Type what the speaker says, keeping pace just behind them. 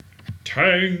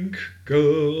Tank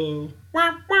Girl.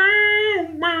 Wow, wow,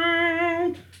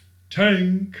 wow.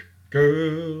 Tank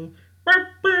Girl. Wow,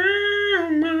 wow,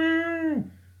 wow.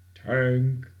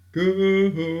 Tank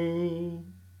Girl.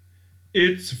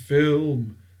 It's a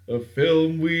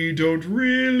film we don't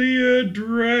really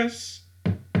address.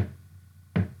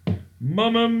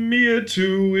 Mamma Mia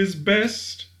 2 is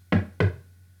best,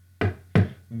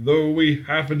 though we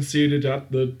haven't seen it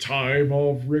at the time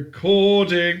of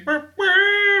recording.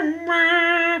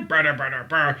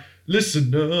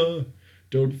 Listener,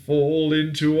 don't fall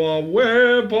into our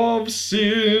web of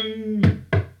sin.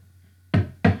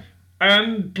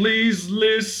 And please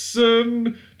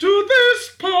listen to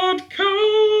this podcast.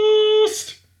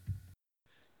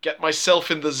 Get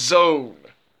myself in the zone.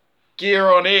 Gear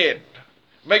on in.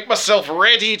 Make myself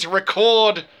ready to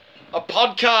record a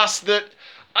podcast that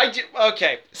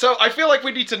okay, so I feel like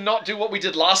we need to not do what we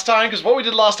did last time, because what we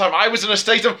did last time, I was in a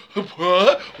state of,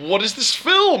 what is this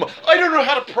film? I don't know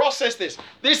how to process this.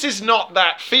 This is not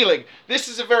that feeling. This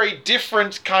is a very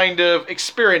different kind of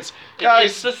experience.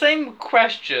 Guys, It's the same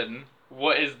question,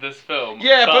 what is this film?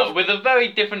 Yeah, but with a very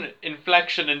different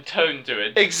inflection and tone to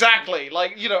it. exactly.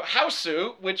 Like,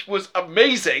 Hausu, which was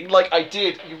amazing. Like,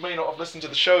 you may not have listened to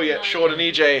the show yet, Sean and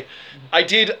EJ. I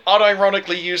did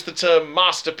unironically use the term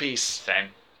masterpiece. Same.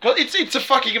 It's a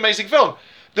fucking amazing film.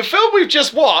 The film we've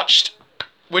just watched,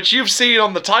 which you've seen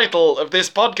on the title of this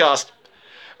podcast,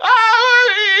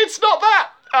 it's not that.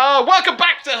 Welcome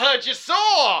back to Heard You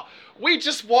Saw. We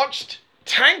just watched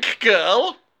Tank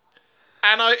Girl,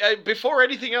 and I before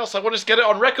anything else, I want to get it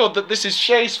on record that this is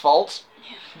Shay's fault.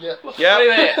 Yeah. Yeah.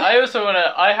 Wait, I also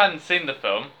I hadn't seen the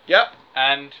film, Yep.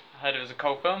 and heard it was a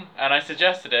cult film, and I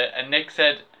suggested it, and Nick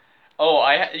said,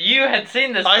 you had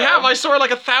seen this film. I have. I saw it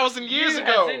like 1,000 years You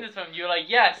ago. had seen this film. You were like,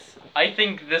 yes, I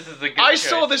think this is a good I choice.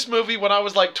 saw this movie when I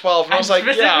was like 12, and I was like,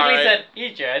 specifically yeah, all right. said,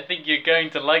 EJ, I think you're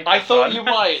going to like this I thought one." you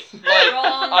might. Like,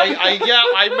 Wrong.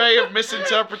 I may have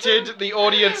misinterpreted the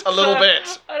audience a little So,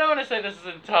 bit. I don't want to say this is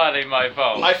entirely my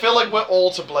fault. I feel like we're all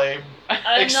to blame.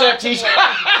 I'm Except not to EJ.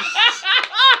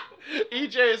 blame.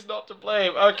 EJ is not to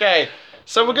blame. Okay,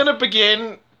 so we're going to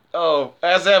begin,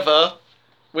 as ever,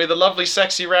 with a lovely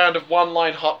sexy round of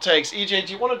one-line hot takes. EJ,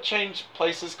 do you want to change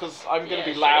places? Because I'm going to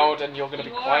be Yeah, loud sure. and you're going to be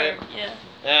You quiet. are, yeah.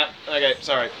 Yeah, okay,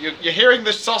 sorry. You're hearing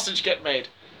the sausage get made.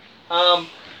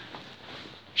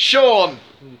 Sean,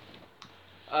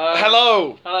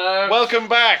 hello. Hello. Welcome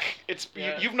back.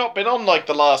 Yeah. You've not been on like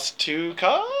the last two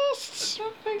casts, I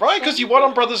don't think right? so. Because you won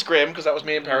on Brothers Grimm, because that was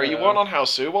me and Perry. You No. won on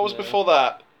Hausu. What was No. before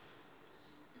that?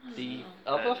 The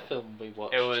other film we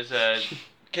watched. It was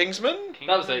Kingsman.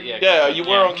 That was it. Yeah. Yeah, you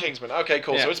were Yeah. on Kingsman. Okay,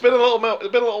 cool. So Yeah. it's been a little while.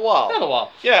 Been a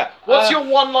while. Yeah. What's Uh, your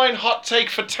one-line hot take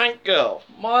for Tank Girl?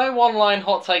 My one-line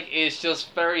hot take is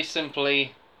just very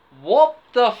simply, what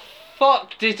the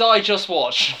fuck did I just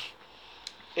watch?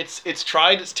 It's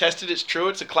tried, it's tested, it's true,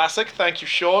 it's a classic. Thank you,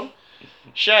 Sean.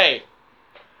 Shay.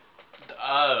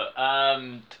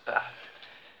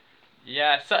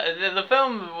 yeah. So the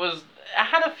film it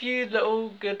had a few little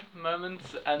good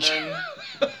moments, and then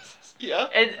Yeah.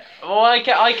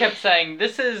 I kept saying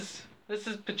this is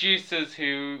producers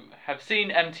who have seen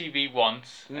MTV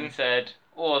once and said,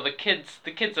 oh, the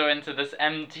kids are into this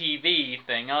MTV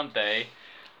thing, aren't they?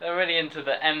 They're really into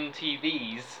the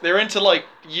MTVs. They're into like,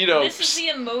 This is the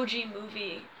emoji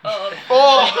movie of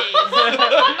Oh.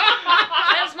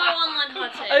 That's my one-line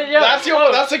hot take.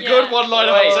 That's a good Yeah. one-line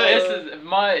Wait, hot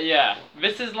take.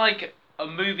 This is like a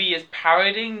movie is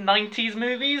parodying 90s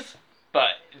movies,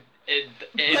 but it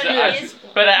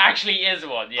actually is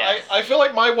one. Yes. I feel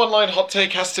like my one-line hot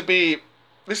take has to be,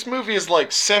 this movie is like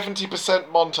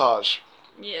 70% montage.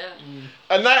 Yeah.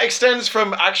 And that extends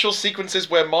from actual sequences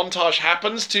where montage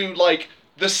happens to, like,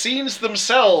 the scenes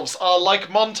themselves are like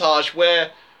montage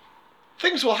where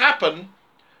things will happen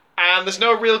and there's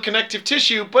no real connective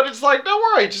tissue, but it's like, don't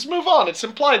worry, just move on. It's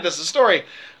implied there's a story.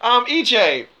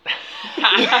 EJ.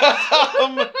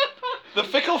 The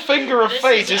fickle finger of This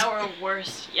fate is our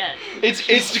worst yet. This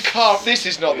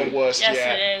is not the worst Yes,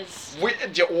 yet. it is.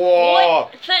 Whoa.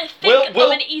 What? Think We'll-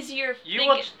 of an easier You thing.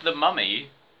 watched The Mummy.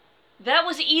 That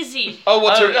was easy. Oh,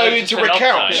 it's to a recount?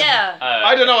 synopsis. Yeah.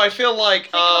 I don't know, I feel like,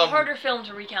 Think of a harder film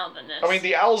to recount than this. I mean,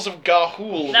 The Owls of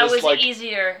Ga'Hoole that was like,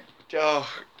 easier. oh,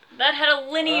 That had a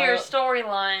linear Uh,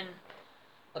 storyline.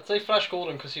 I'd say Flash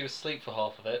Gordon because he was asleep for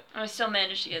half of it. I still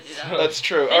managed to get through that. that's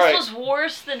true. This Alright. was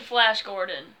worse than Flash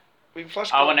Gordon. We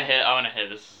flash I want to hear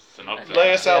this synopsis.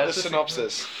 Lay us out Yeah, the this is-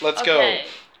 synopsis. Let's Okay. go.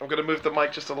 I'm going to move the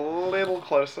mic just a little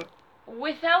closer.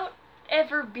 Without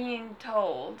ever being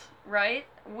told, right?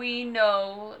 We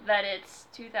know that it's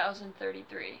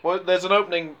 2033. Well, there's an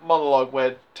opening monologue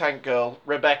where Tank Girl,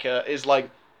 Rebecca, is like,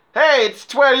 hey, it's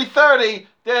 2030,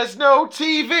 there's no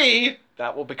TV.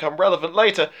 That will become relevant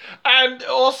later. And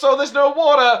also, there's no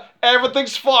water.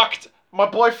 Everything's fucked. My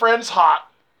boyfriend's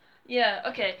hot. Yeah,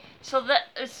 okay. So that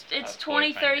it's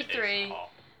Boyfriend 2033, is hot.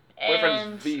 Boyfriend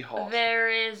and is the hot. there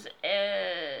is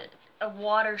a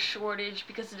water shortage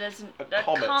because it doesn't. A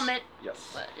comet.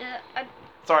 Yes.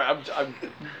 Sorry, I'm.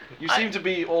 You seem to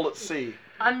be all at sea.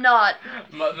 I'm not.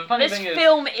 The funny This thing is,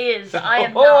 film is. I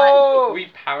am not. Oh! we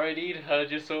parodied Heard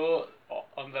You Saw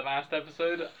on the last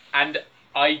episode, and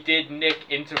I did Nick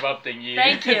interrupting you.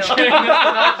 Thank you. during the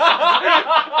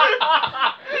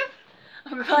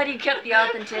I'm glad you kept the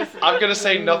authenticity. I'm gonna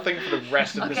say nothing for the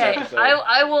rest of this Okay, episode.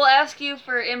 I will ask you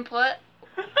for input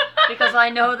because I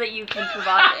know that you can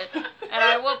provide it, and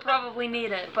I will probably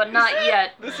need it, but not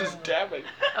yet. This is damning.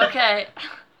 Okay.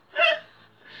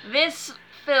 This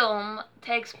film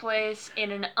takes place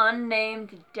in an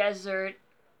unnamed desert,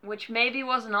 which maybe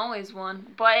wasn't always one,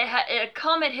 but a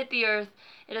comet hit the Earth.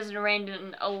 It has rained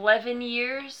in 11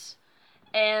 years,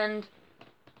 and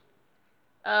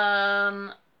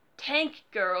Tank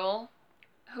Girl,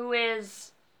 who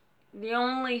is the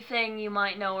only thing you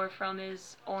might know her from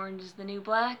is Orange is the New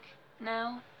Black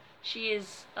now. She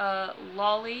is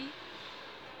Lolly.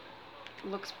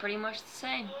 Looks pretty much the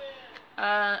same.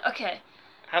 Okay.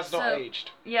 Has not So-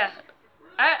 aged. Yeah.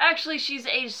 Actually, she's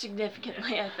aged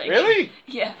significantly, I think. Really?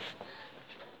 Yeah.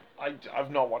 I've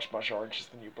not watched much Orange is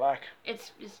the New Black.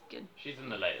 It's good. She's in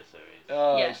the later series.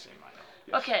 Yeah. I see. You might know.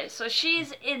 Yes. Okay, so she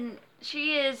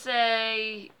is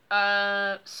a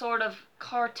sort of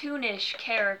cartoonish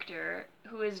character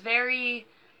who is very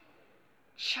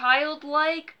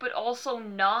childlike, but also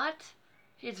not.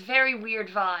 It's very weird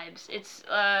vibes. It's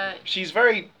She's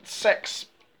very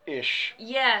sex-ish.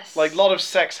 yes. Like, a lot of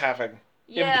sex having.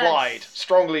 Yes. Implied.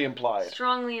 Strongly implied.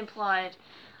 Strongly implied.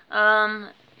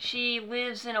 She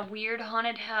lives in a weird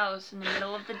haunted house in the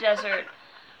middle of the desert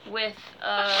with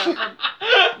her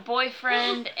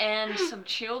boyfriend and some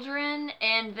children,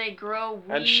 and they grow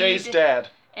weed. And Shay's dad.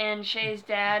 And Shay's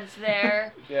dad's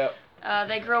there. Yeah.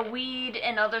 They grow weed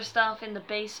and other stuff in the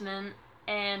basement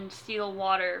and steal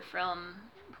water from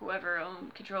whoever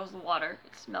controls the water.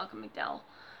 It's Malcolm McDowell.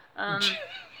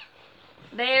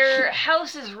 Their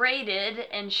house is raided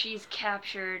and she's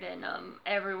captured and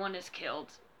everyone is killed.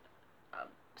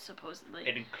 Supposedly.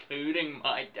 Including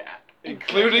my dad.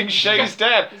 Including Shay's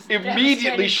dad. It's a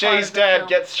Immediately devastating part Shay's of the dad film.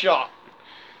 gets shot.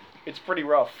 It's pretty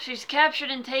rough. She's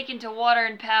captured and taken to Water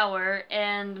and Power,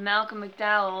 and Malcolm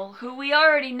McDowell, who we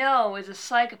already know is a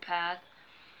psychopath,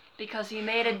 because he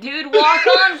made a dude walk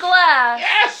on glass,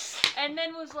 Yes! and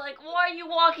then was like, why are you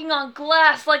walking on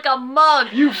glass like a mug?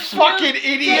 You fucking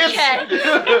idiot! dickhead."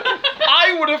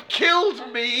 I would have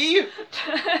killed me!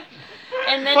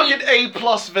 And then Fucking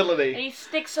A+ villainy. he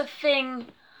sticks a thing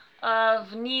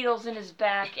of needles in his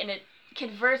back, and it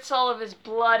converts all of his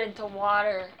blood into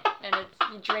water, and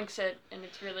he drinks it, and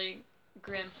it's really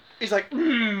grim. He's like,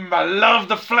 I love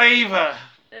the flavor.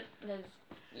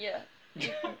 Yeah.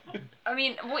 I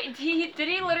mean, wait, did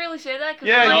he literally say that? 'Cause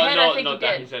Yeah, in my he- head, I think not he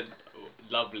that. did. He said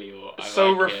lovely or I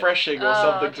So like refreshing or Oh,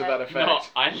 something to okay. that It. effect. No,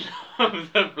 I love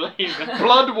the flavor.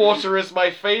 Blood water is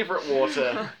my favorite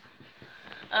water.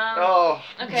 Oh.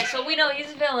 Okay, so we know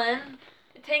he's a villain.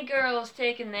 Tank Girl is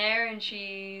taken there, and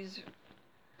she's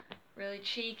really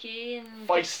cheeky and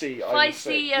Feisty, I would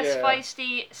say. feisty, yes, Yeah.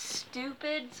 feisty,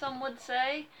 stupid. Some would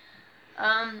say.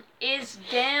 Is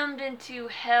damned into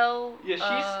hell. Yeah,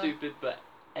 she's stupid, but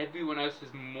everyone else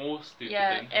is more stupid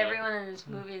Yeah, than her. everyone in this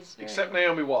movie is very, Except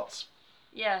Naomi Watts.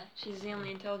 yeah, she's the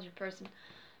only intelligent person.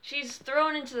 She's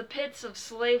thrown into the pits of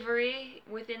slavery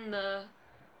within the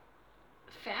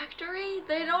factory.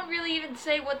 They don't really even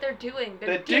say what they're doing.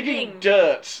 They're digging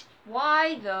dirt.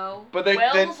 Why though? But they-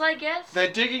 Wells, I guess.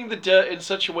 They're digging the dirt in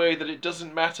such a way that it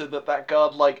doesn't matter that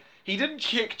guard, like, he didn't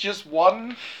kick just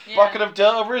one Yeah. bucket of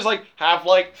dirt over. He's like, have,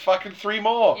 like, fucking 3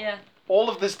 more. Yeah, All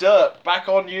of this dirt back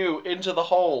on you into the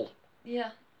hole.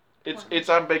 yeah. It's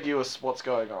ambiguous what's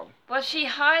going on. But she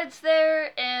hides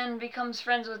there and becomes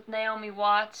friends with Naomi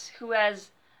Watts, who has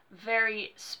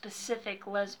very specific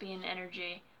lesbian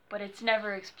energy, but it's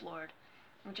never explored,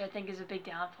 which I think is a big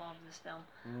downfall of this film.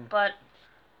 But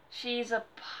she's a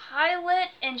pilot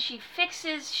and she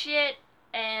fixes shit,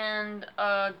 and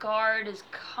a guard is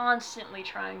constantly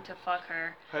trying to fuck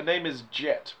her. Her name is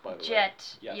Jet, by the way.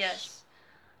 Jet, Yes.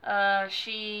 yes.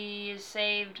 She is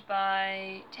saved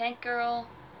by Tank Girl.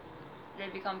 They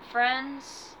become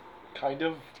friends. Kind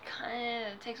of.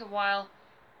 It takes a while.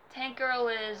 Tank Girl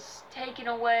is taken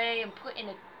away and put in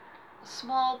a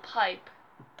small pipe.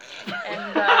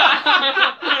 And,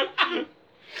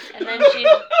 and then she's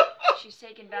She's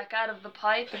taken back out of the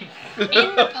pipe.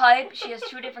 In the pipe, she has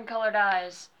 2 different colored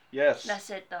eyes. Yes. That's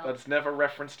it, though. That's never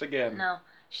referenced again. No.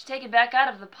 She's taken back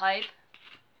out of the pipe.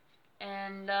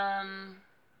 And,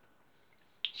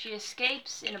 she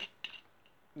escapes in a...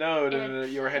 No,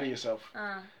 you're ahead of yourself.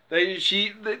 Uh,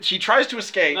 She tries to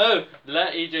escape. No,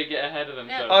 let EJ get ahead of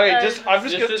themselves. Okay, I'm just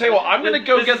This gonna is- tell you what. I'm gonna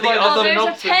go this get is the like other. oh, there's a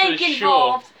synopsis tank is short.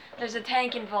 involved. There's a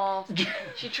tank involved.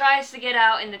 She tries to get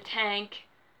out in the tank,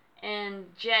 and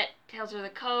Jet tells her the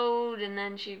code, and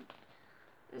then she...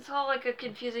 It's all like a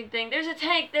confusing thing. There's a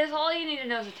tank. There's all you need to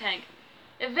know is a tank.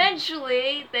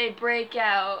 Eventually, they break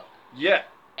out, Yeah.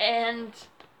 and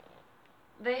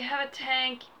they have a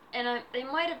tank, and they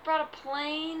might have brought a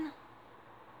plane.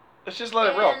 Let's just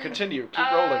let it roll. And, Continue.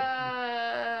 Keep rolling.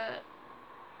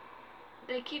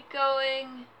 They keep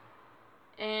going,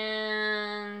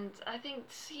 and I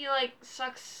think he like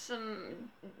sucks some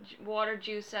water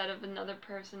juice out of another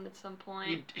person at some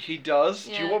point. He does.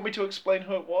 Do you Yeah. want me to explain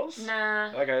who it was?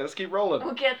 Nah, Okay, let's keep rolling.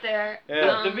 we'll get there.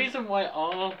 Yeah. The reason why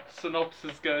our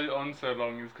synopsis goes on so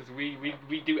long is because we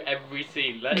do every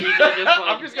scene. Let EJ just like,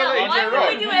 I'm just No, gonna let why EJ would roll.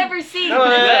 we do every scene? No,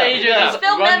 Let yeah, EJ yeah. This just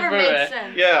film run never through made it.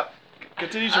 sense. Yeah.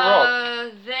 Continue to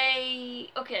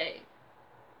roll. Okay.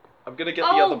 I'm gonna get the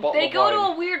other bottle they of go wine. to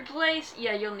a weird place.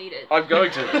 Yeah, you'll need it. I'm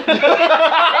going to.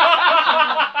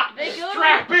 They go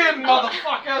Strap to in,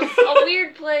 motherfuckers! a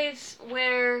weird place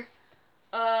where,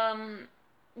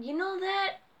 you know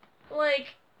that, like,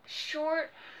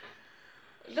 short,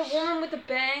 the woman with the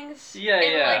bangs? Yeah,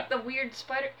 and, yeah. like, the weird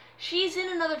spider. She's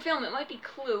in another film. It might be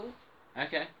Clue.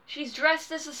 Okay. She's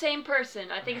dressed as the same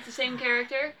person. I think it's the same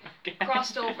character.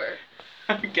 Crossed over.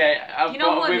 Okay, I've You know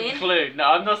got who a I with mean? Clue. No,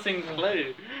 I'm not seeing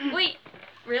Clue. Wait,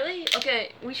 really?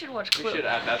 Okay, we should watch We Clue. should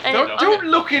add that. And to Don't, the don't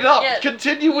look it up. Yeah,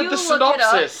 Continue with you the look it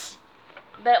up. synopsis.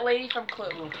 That lady from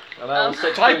Clue. And I'll Um,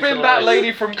 type in that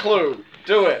lady from Clue.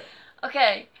 Do it.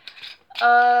 Okay.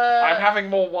 I'm having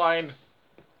more wine.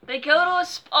 They go to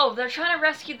a... they're trying to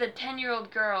rescue the 10-year-old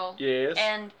girl. Yes.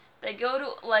 And they go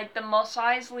to, like, the Mos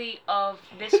Eisley of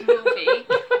this movie.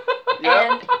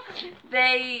 Yeah. And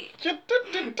they...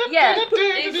 Yeah,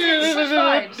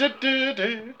 it's such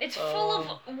It's full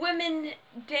of women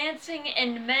dancing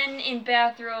and men in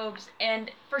bathrobes.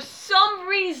 And for some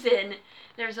reason,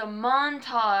 there's a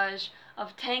montage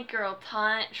of Tank Girl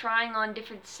trying on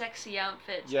different sexy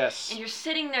outfits. Yes. And you're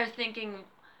sitting there thinking,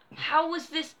 how was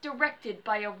this directed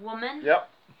by a woman? Yep.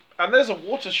 And there's a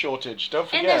water shortage.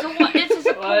 Don't And forget. this is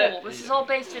a What? pool. This is all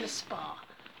based in a spa.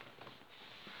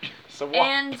 So what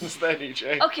and- happens then,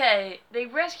 EJ? Okay, they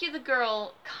rescue the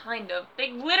girl, kind of.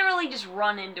 They literally just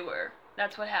run into her.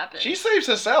 That's what happens. She saves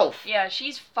herself. Yeah,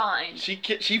 she's fine. She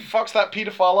fucks that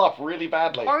pedophile up really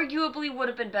badly. Arguably would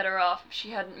have been better off if she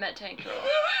hadn't met Tank Girl.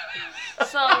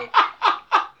 So,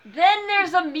 then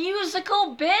there's a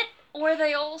musical bit where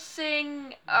they all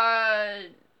sing,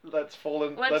 Let's fall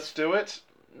in. Let's- Let's do it.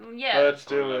 yeah. Let's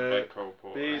do it.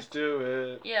 Please do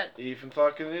it. Yeah. Even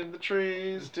fucking in the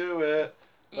trees, do it.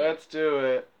 Yeah. Let's do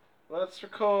it. Let's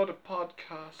record a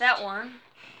podcast. That one.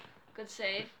 Good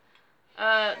save. They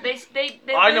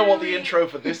I know what the literally- intro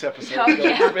for this episode Oh, is going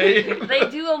yeah. to be. They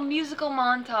do a musical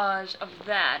montage of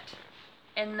that,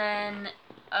 and then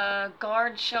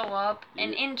guards show up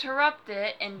and interrupt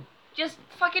it and just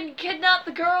fucking kidnap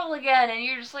the girl again, and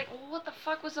you're just like, well, what the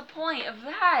fuck was the point of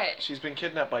that? She's been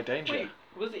kidnapped by Danger. Wait,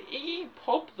 was it Iggy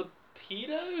Pop the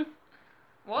pedo?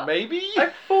 What? Maybe?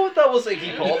 I thought that was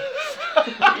Iggy Pop.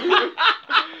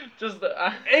 Just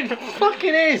the. It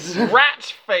fucking is.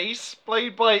 Rat Face,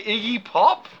 played by Iggy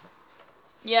Pop?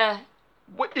 Yeah.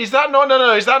 What, is that not?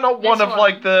 No. Is that not This one of one.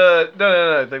 like the?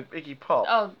 No. The Iggy Pop.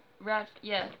 Oh,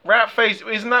 yeah. Rat Face.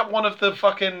 Isn't that one of the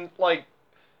fucking like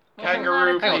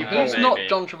kangaroo Hang on, people? Hang on, who's Maybe. not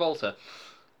John Travolta?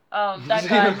 Oh, that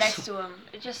guy next to him.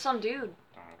 It's just some dude.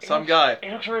 Some guy.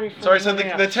 It looks really Sorry, so the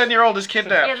 10-year-old is Yeah,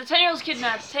 kidnapped. the 10-year-old's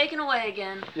kidnapped, taken away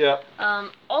again. Yeah.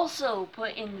 Also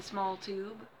put in the small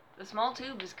tube. The small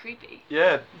tube is creepy.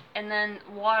 Yeah. And then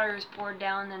water is poured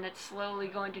down and it's slowly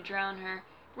going to drown her.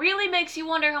 Really makes you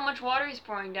wonder how much water he's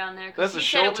pouring down there. 'Cause There's a he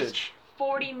said it was shortage.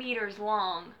 40 meters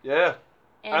long. Yeah.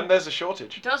 And, And there's a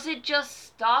shortage. does it just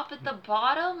stop at the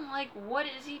bottom? Like, what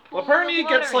is he Well, pouring apparently the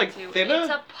it gets, water like, into? thinner. It's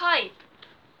a pipe.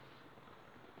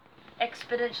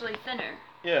 Exponentially thinner.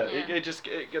 Yeah, Yeah.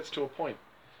 it gets to a point.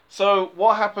 So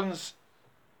what happens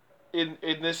in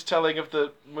this telling of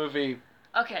the movie?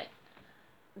 Okay.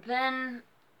 Then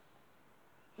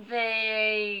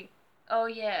they... Oh,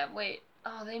 yeah, wait.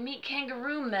 Oh, they meet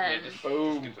kangaroo men.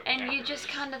 Boom. And you just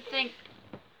kind of think,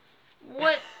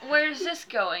 where's this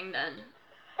going then?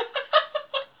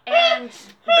 And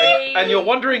they... And you're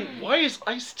wondering, why is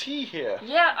Ice-T here?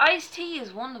 Yeah, Ice-T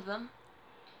is one of them.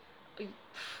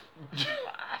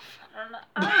 I don't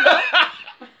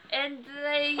know. And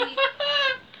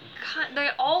they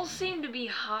all seem to be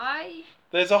high.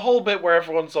 There's a whole bit where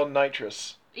everyone's on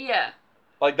nitrous. Yeah.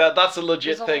 Like that's a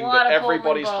legit There's a thing lot that of bowling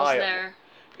everybody's balls high on. there.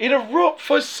 In a room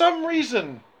for some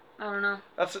reason. I don't know.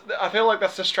 I feel like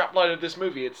that's the strapline of this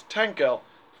movie. It's Tank Girl.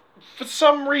 For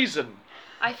some reason.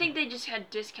 I think they just had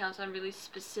discounts on really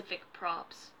specific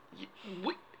props.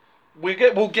 We'll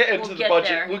get into the get budget.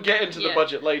 there. We'll get into the Yeah.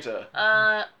 budget later.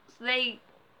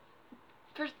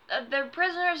 They're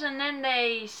prisoners, and then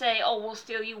they say, "Oh, we'll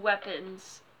steal you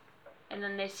weapons," and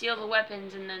then they steal the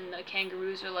weapons, and then the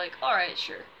kangaroos are like, "All right,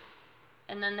 sure."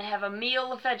 And then they have a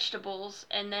meal of vegetables,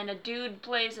 and then a dude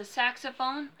plays a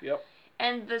saxophone. Yep.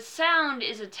 And the sound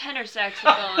is a tenor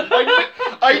saxophone.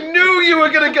 I knew you were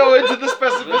gonna go into the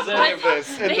specificity of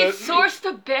this. They sourced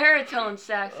a baritone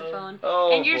saxophone.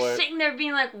 Oh, and you're boy. sitting there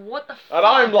being like, what the fuck? And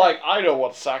I'm like, I know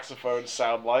what saxophones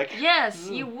sound like. Yes,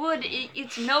 you would.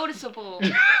 It's noticeable.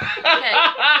 Okay.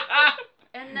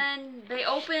 And then they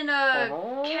open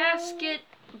a casket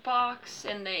box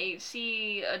and they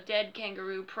see a dead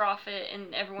kangaroo prophet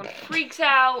and everyone freaks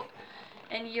out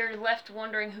and you're left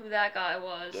wondering who that guy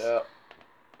was. Yeah.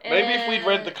 Maybe if we'd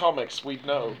read the comics, we'd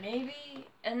know. Maybe.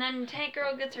 And then Tank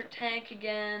Girl gets her tank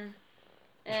again.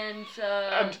 And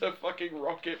And her fucking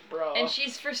rocket bra. and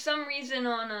she's for some reason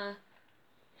on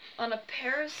a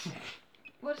Paris,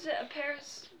 what is it, a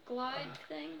Paris glide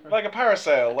thing? Like a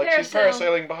parasail. Like she's Parasail.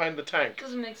 parasailing behind the tank.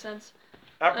 Doesn't make sense.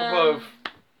 Apropos of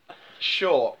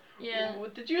short. Yeah.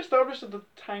 Did you establish that the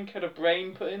tank had a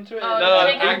brain put into it? Oh, No, the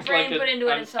tank had a acts brain like put into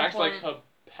it and at some acts point. like her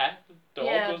pet dog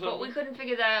Yeah, or something. but we couldn't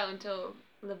figure that out until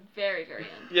the very, very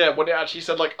end. Yeah, when it actually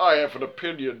said like, I have an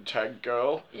opinion, Tank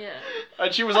Girl. Yeah.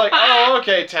 And she was like, oh,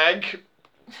 okay, Tank.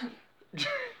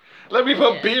 Let me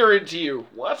put Yeah. beer into you.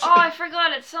 What? Oh, I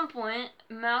forgot. At some point,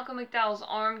 Malcolm McDowell's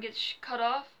arm gets cut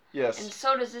off, and Yes.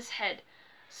 so does his head.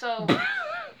 So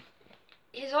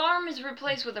his arm is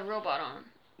replaced with a robot arm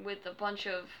with a bunch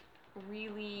of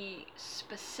really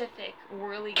specific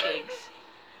whirligigs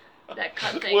that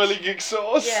cut things. Whirligig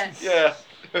sauce? Yes. Yeah.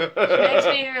 It makes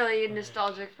me really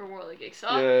nostalgic for whirligig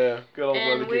sauce. Yeah, good old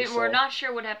And whirligig sauce. we're not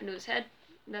sure what happened to his head.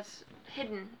 That's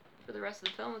hidden for the rest of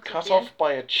the film. except Cut the end. off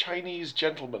by a Chinese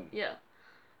gentleman. Yeah.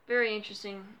 Very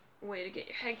interesting way to get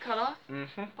your head cut off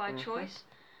Mm-hmm. by choice.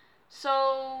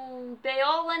 So they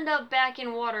all end up back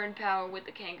in water and power with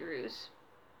the kangaroos.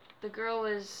 The girl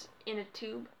is in a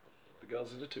tube. The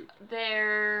girls in the tube.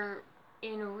 They're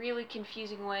in really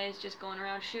confusing ways just going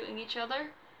around shooting each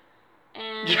other.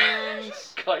 And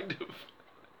Kind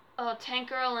of. Tank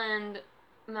Girl and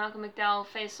Malcolm McDowell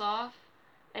face off.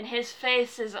 And his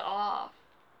face is off.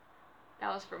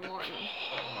 That was for Morton.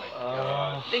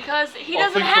 Because he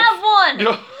doesn't have one!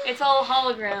 No. It's all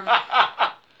hologram.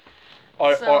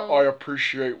 I So-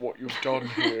 appreciate what you've done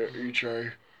here,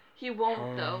 EJ. He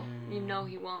won't, though. You know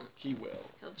he won't. He will.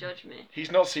 He'll judge me.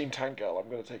 He's not seen Tank Girl, I'm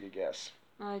going to take a guess.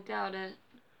 I doubt it.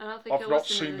 I don't think I've he'll not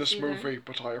listen to seen this either. movie,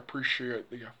 but I appreciate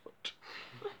the effort.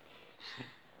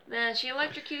 Then she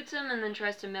electrocutes him and then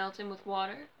tries to melt him with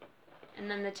water.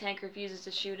 And then the tank refuses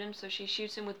to shoot him, so she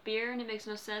shoots him with beer, and it makes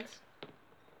no sense.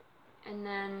 And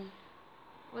then,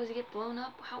 what does he get blown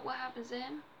up? What happens to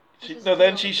him?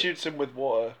 Then she shoots him with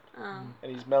water, Oh,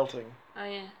 and he's melting. oh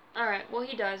yeah. Alright, well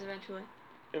he dies eventually.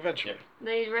 Eventually.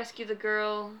 They rescue the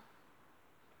girl.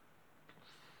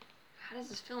 How does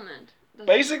this film end?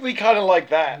 Basically kind of like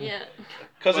that. Yeah.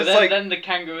 Because Well, it's like... then the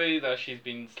kangaroo that she's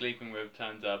been sleeping with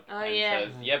turns up Oh, and yeah. says,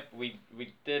 "Yep, we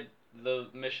did the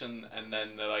mission," and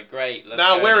then they're like, "Great, let's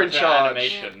Now go we're in into charge."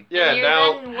 animation." Yeah, And you're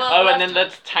now... then, Oh, left- and then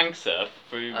let's tank surf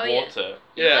through Oh, yeah. water.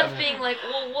 you're Yeah. left being like,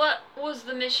 well, what was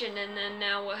the mission, and then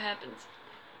now what happens?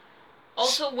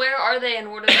 Also, where are they,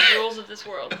 and what are the rules of this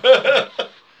world?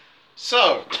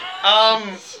 So,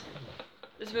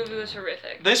 This movie was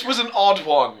horrific. this was an odd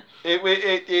one. It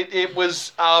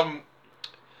was,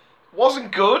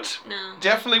 wasn't good. No.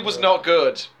 Definitely was not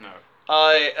good. No.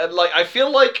 I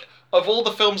feel like of all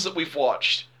the films that we've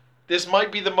watched, this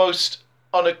might be the most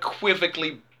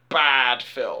unequivocally bad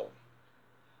film.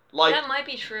 Like, That might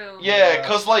be true. yeah,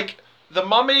 because like The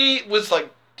Mummy was like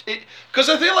it, because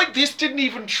I feel like this didn't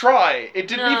even try. It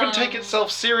didn't even No. take itself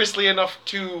seriously enough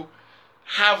to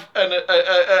have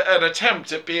an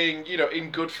attempt at being, you know,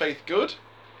 in good faith good.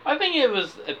 I think it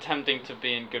was attempting to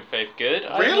be in good faith good.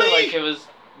 I Really? feel like it was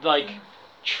like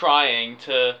trying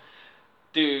to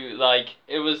do like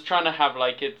it was trying to have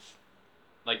like its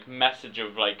like message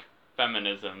of like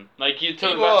feminism. Like you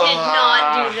talk It about. did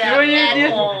not do that Well,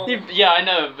 at all. Yeah, I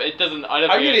know. But it doesn't. I don't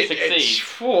I think mean, it it's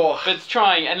succeeds. But it's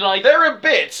trying, and like there are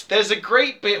bits. There's a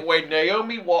great bit where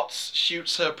Naomi Watts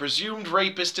shoots her presumed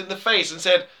rapist in the face and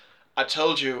said, I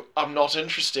told you, I'm not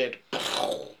interested.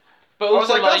 But I was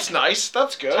also, like, like, that's nice,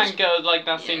 that's good. Tank Girl, like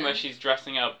that scene Yeah. where she's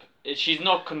dressing up, she's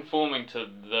not conforming to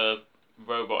the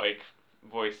robotic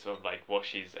voice of like what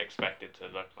she's expected to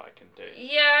look like and do.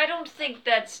 Yeah, I don't think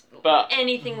that's But-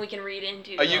 anything we can read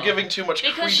into. Are you though. giving too much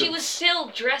Because credence? she was still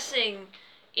dressing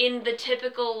in the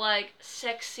typical, like,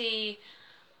 sexy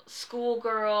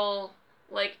schoolgirl,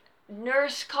 like,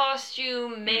 nurse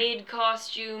costume, maid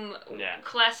costume, Yeah.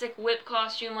 classic whip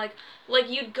costume. Like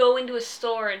you'd go into a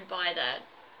store and buy that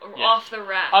Yeah. off the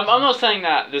rack. I'm not saying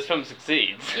that this film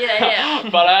succeeds. Yeah.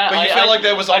 but But you feel like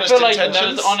there was honest I feel like there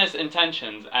intentions? was honest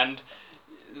intentions, and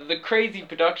the crazy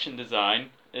production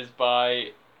design is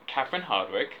by Catherine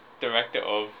Hardwicke, director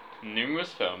of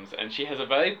numerous films, and she has a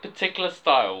very particular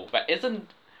style that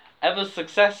isn't ever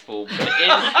successful, but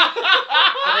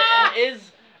it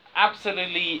is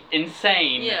absolutely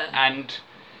insane Yeah. and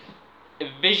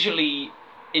visually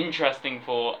interesting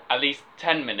for at least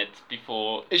 10 minutes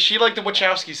before. Is she like the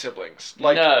Wachowski siblings?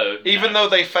 Like, no, even though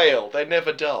they fail, they're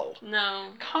never dull.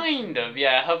 No. kind of,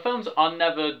 yeah. Her films are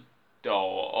never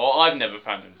dull, or I've never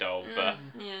found them dull, but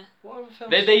Yeah. What other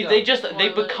films they has she done? just they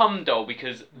Twilight. become dull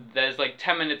because there's like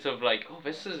 10 minutes of like, oh,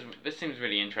 this seems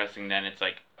really interesting. Then it's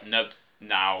like, nope,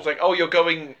 now It's like, oh, you're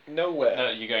going nowhere. no,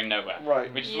 you're going nowhere.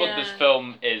 Right. Which is what this Yeah.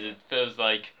 film is. It feels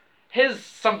like here's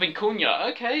something cool, and you're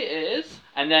like, okay, it is,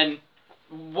 and then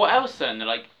what else? Then they're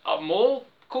like, more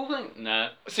cool thing? No.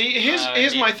 See, here's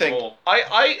my needs thing. more.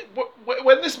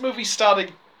 When this movie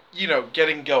started,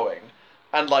 getting going,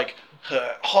 and like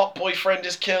her hot boyfriend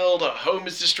is killed, her home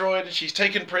is destroyed, and she's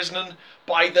taken prisoner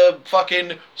by the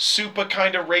fucking super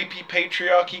kind of rapey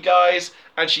patriarchy guys,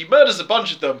 and she murders a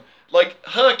bunch of them. Like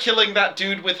her killing that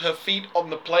dude with her feet on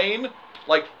the plane.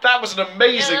 Like that was an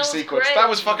amazing that was sequence. great. That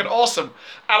was fucking awesome,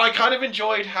 and I kind of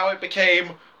enjoyed how it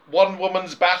became one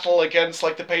woman's battle against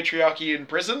like the patriarchy in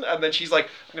prison, and then she's like,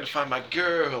 I'm gonna find my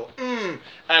girl,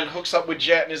 and hooks up with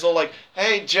Jet and is all like,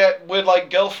 hey Jet, we're like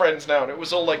girlfriends now, and it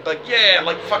was all like yeah,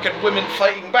 like fucking women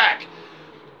fighting back.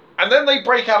 And then they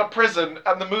break out of prison,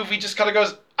 and the movie just kind of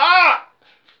goes,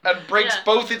 and breaks Yeah.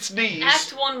 both its knees.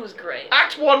 Act 1 was great.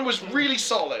 Act 1 was really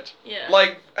solid. Yeah.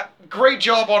 Like, great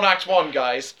job on Act 1,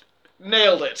 guys.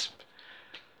 Nailed it.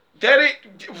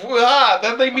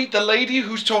 Then they meet the lady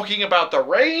who's talking about the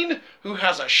rain, who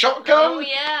has a shotgun, Oh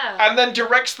yeah. and then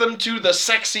directs them to the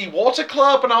sexy water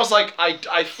club, and I was like,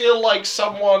 I feel like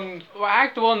someone... Well,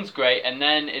 Act 1's great, and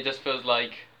then it just feels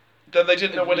like Then they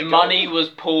didn't know where to money go. was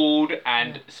pulled,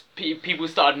 and people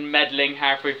started meddling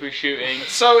halfway through shooting.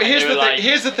 So and here's they the were thing. like-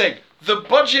 Here's the thing. The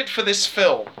budget for this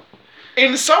film,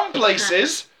 in some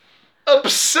places,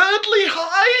 absurdly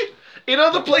high. In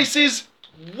other places,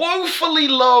 woefully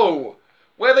low.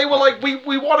 Where they were like, we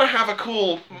want to have a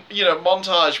cool,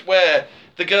 montage where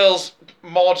the girls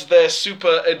mod their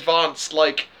super advanced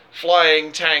like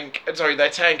their tank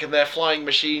and their flying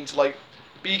machine to like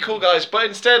be cool guys. But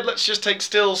instead, let's just take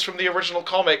stills from the original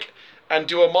comic and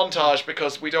do a montage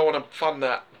because we don't want to fund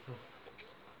that.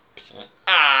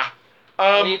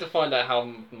 I need to find out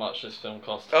how much this film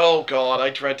cost. Oh god, I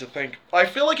dread to think. I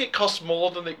feel like it cost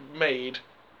more than it made.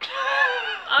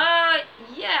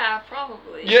 Yeah,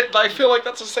 probably. Yet I feel like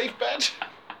that's a safe bet.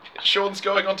 Sean's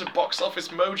going onto Box Office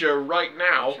Mojo right I'm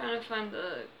now. trying to find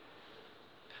the.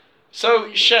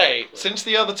 So, Shay, since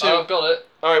the other two... I've got it.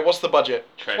 Alright, what's the budget?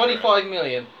 25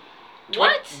 million.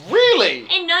 What? Really?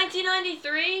 In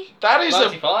 1993? That is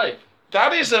 95.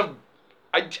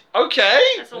 okay.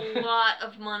 That's a lot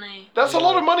of money. That's a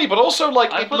lot of money, but also,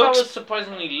 like, I it thought looks... that was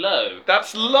surprisingly low.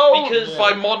 That's low Because-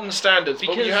 by modern standards, but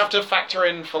because- you have to factor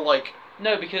in for, like...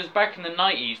 No, because back in the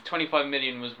 90s, 25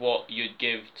 million was what you'd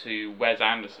give to Wes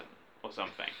Anderson or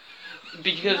something.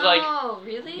 Because, No,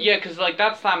 really? yeah, because,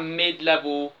 that's that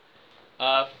mid-level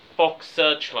Fox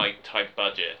Searchlight type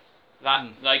budget. That,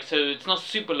 so it's not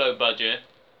super low budget,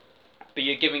 but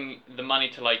you're giving the money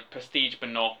to, prestige but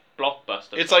not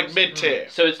blockbuster. It's, films. like, mid-tier.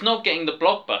 So it's not getting the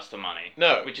blockbuster money.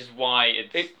 No. Which is why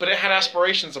it's... But it had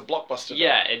aspirations of blockbuster.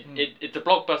 yeah, it's a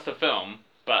blockbuster film,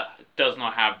 but it does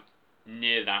not have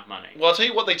near that money. Well, I'll tell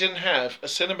you what they didn't have. A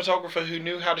cinematographer who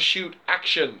knew how to shoot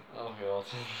action. Oh god.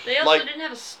 They also Like- didn't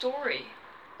have a story.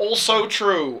 Also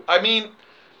true. I mean,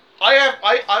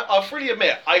 I'll freely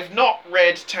admit, I've not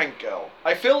read Tank Girl.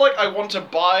 I feel like I want to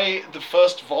buy the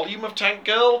first volume of Tank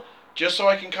Girl just so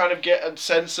I can kind of get a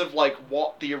sense of, like,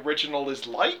 what the original is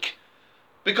like.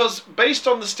 Because based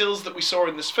on the stills that we saw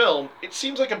in this film, it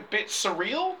seems like a bit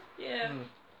surreal. Yeah.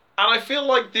 And I feel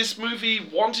like this movie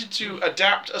wanted to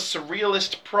adapt a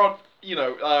surrealist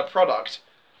product,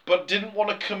 but didn't want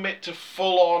to commit to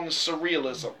full-on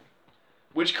surrealism,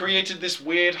 which created this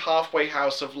weird halfway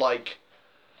house of, like,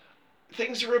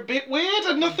 things are a bit weird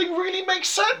and nothing really makes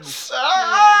sense.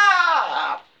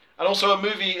 Ah! And also, a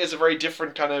movie is a very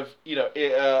different kind of,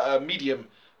 a medium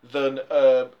than,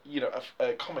 a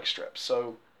comic strip.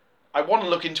 So I want to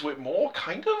look into it more,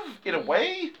 kind of, in a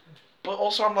way. But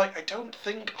also, I'm like, I don't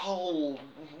think I'll...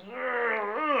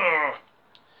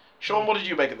 Sean, what did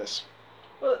you make of this?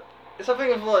 Well, it's a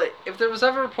thing of like, if there was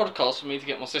ever a podcast for me to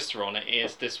get my sister on, it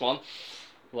is this one.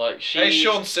 Like she. Hey,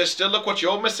 Sean's sister, look what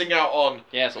you're missing out on.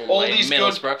 Yes, all these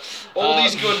good,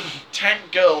 these good Tank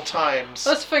Girl times.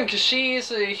 That's the thing, because she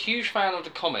is a huge fan of the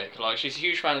comic. Like, she's a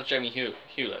huge fan of Jamie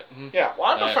Hewlett. Yeah,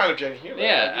 well, I'm a fan of Jamie Hewlett.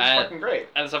 Yeah, he's fucking great.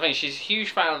 And so I think she's a huge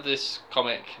fan of this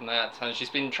comic and that, and she's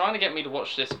been trying to get me to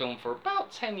watch this film for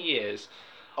about 10 years.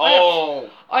 Oh,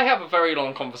 I have a very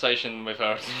long conversation with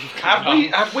her.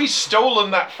 have we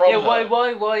stolen that from her?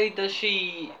 Why does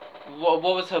she? What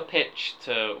was her pitch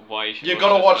to why you should? You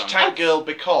gotta watch this Tank Girl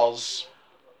because.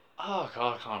 Oh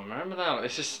god, I can't remember now.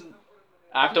 It's just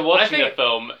after watching the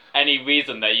film, any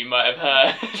reason that you might have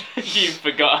heard, you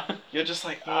forgot. You're just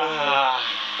like bruh.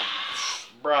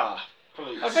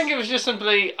 Please. I think it was just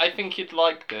simply, I think you'd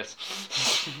like this.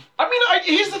 I mean,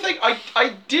 here's the thing.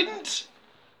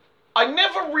 I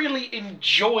never really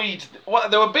enjoyed. Well,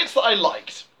 there were bits that I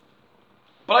liked,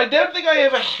 but I don't think I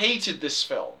ever hated this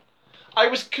film. I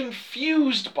was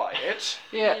confused by it.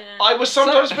 Yeah. I was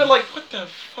sometimes a bit like, what the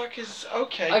fuck is...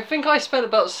 Okay. I think I spent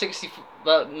about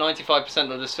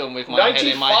 95% of this film with my head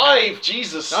in my hand. 95,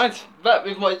 Jesus. But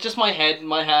with my head,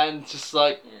 my hand, just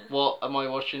like, what am I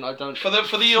watching? I don't... For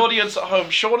the audience at home,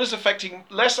 Sean is affecting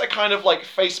less a kind of like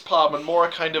face palm and more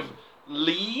a kind of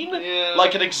lean,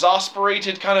 like an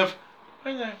exasperated kind of...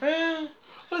 Well,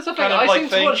 that's the thing. kind of I like seem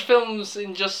thing. to watch films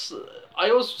in just... I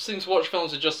also seem to watch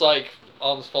films in just like...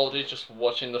 arms folded, just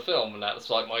watching the film, and that's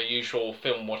like my usual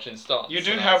film watching stance. You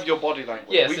do have your body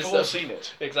language. Yes, We've all seen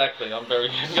it. Exactly, I'm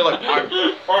very... You're like,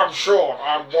 I'm Sean,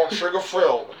 I'm watching a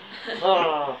film.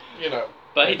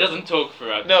 But he doesn't talk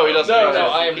throughout. No, he doesn't. No,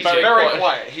 I am He's very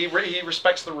quiet. He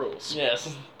respects the rules.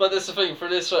 Yes, but that's the thing,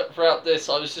 throughout this,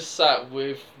 I was just sat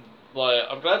with... Like,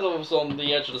 I'm glad I was on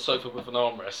the edge of the sofa with an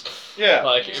armrest. Yeah,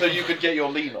 like, so you could get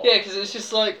your lean on. Yeah, because it's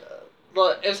just like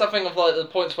it's something of like the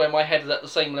points where my head is at the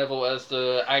same level as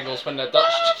the angles when they're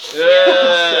Dutch.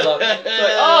 Yeah. So, like,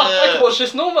 I can watch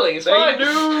this normally. It's fine. They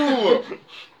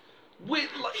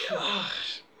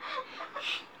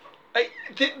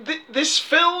do. This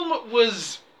film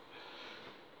was.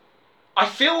 I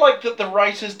feel like that the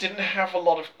writers didn't have a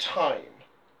lot of time.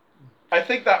 I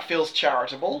think that feels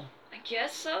charitable. I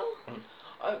guess so.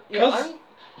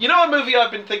 You know a movie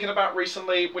I've been thinking about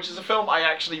recently, which is a film I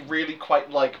actually really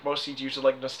quite like, mostly due to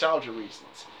like nostalgia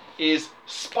reasons, is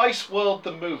Spice World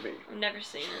the movie. I've never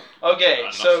seen it. Okay,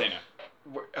 I've so not seen it.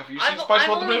 have you seen Spice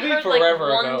World the I've only movie? heard Forever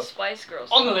like one ago. Spice Girls.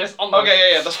 On the list.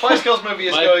 Okay, yeah. The Spice Girls movie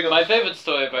is going on. My favourite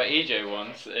story about EJ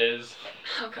once is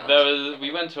Oh god.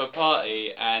 we went to a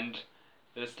party and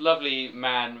this lovely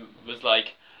man was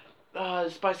like, "Oh,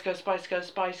 Spice Girls, Spice Girls,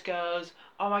 Spice Girls.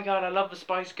 Oh my god, I love the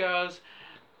Spice Girls."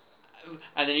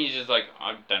 And then he's just like,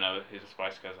 "I don't know who the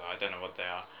Spice Girls are. I don't know what they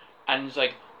are." And he's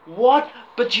like, "What?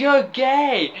 But you're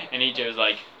gay." And EJ was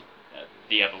like,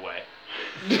 "The other way."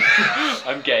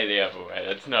 I'm gay the other way.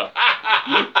 That's not.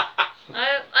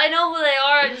 I know who they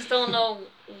are. I just don't know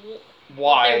what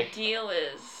Why? their deal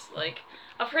is. Like,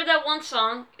 I've heard that one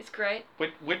song. It's great.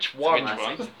 Which one? Which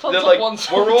one? They're like,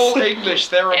 we're all English.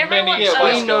 There are Everyone- many yeah,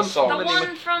 Spice we Girls The songs.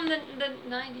 one from the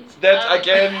 90s. That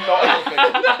again, not helping.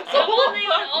 The one they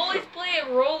would always play at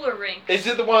roller rinks. Is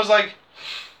it the one that's like,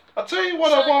 I'll tell you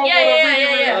what I So- want, yeah, what I yeah, really, yeah,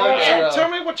 really yeah. want. Yeah. Tell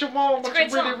me what you want, It's a what you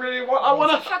great really, song. really want. I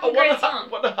want It's a fucking great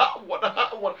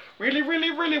song. really,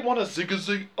 really, really want a zig.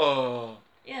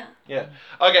 Yeah. Yeah.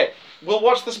 Okay, we'll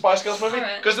watch the Spice Girls movie.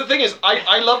 Alright. Because the thing is,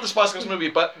 I love the Spice Girls movie,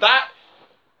 but that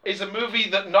is a movie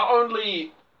that not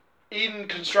only in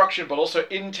construction, but also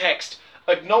in text,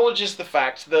 acknowledges the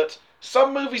fact that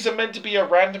some movies are meant to be a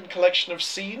random collection of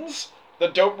scenes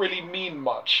that don't really mean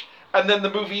much. And then the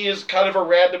movie is kind of a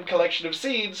random collection of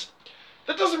scenes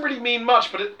that doesn't really mean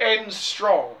much, but it ends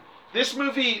strong. This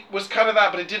movie was kind of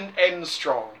that, but it didn't end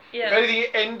strong. Yeah. If anything,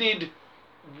 it ended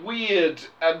weird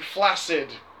and flaccid.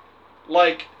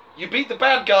 Like, you beat the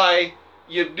bad guy,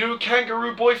 your new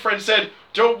kangaroo boyfriend said,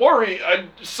 "Don't worry, I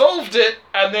solved it,"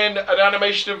 and then an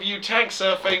animation of you tank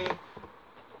surfing.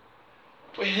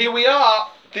 Well, here we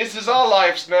are. This is our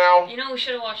lives now. You know what we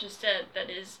should have watched instead? That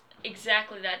is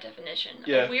exactly that definition.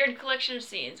 Yeah. A weird collection of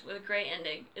scenes with a great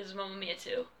ending is Mamma Mia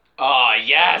 2. Oh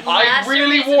yes. I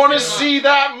really Masterpiece of want to cinema. see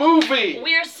that movie.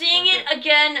 We are seeing it Okay.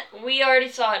 again, we already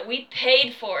saw it. We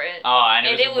paid for it. Oh, and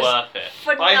And it it was was worth it.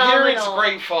 Phenomenal. I hear it's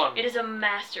great fun. It is a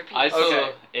masterpiece. I saw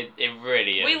Okay. it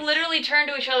really is. We literally turned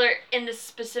to each other in this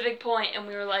specific point, and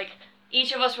we were like,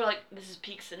 each of us were like, "This is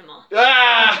peak cinema.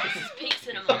 Ah! This is peak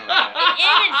cinema." Oh,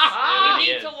 It is. It We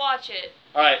need is. to watch it.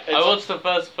 Alright, I watched the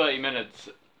first 30 minutes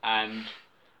and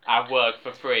at work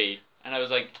for free, and I was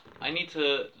like, I need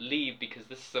to leave because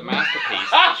this is a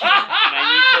masterpiece,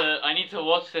 and I need to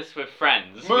watch this with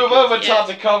friends. Move because- over, Yeah.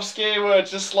 Tartakovsky. We're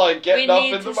just like getting We up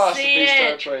need in the to masterpiece see it.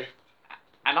 territory.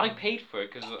 And I paid for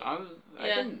it because I was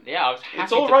happy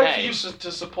It's all to right pay. for you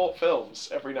to support films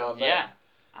every now and then. Yeah,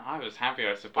 and I was happy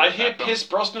I supported. I hear that film. Pierce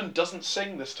Brosnan doesn't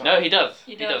sing this time. No, he does.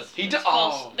 He He does. does. He It's does.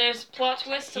 false. Oh. There's plot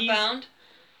twists He's- abound.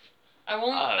 I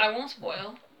won't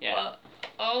spoil. Yeah. But,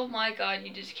 oh my god, you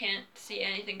just can't see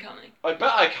anything coming. I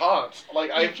bet I can't.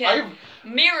 Like You can.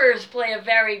 Mirrors play a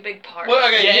very big part. Well,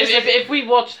 okay, Yeah, here's the if we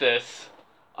watch this,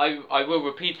 I will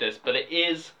repeat this, but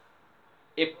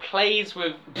it plays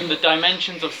with the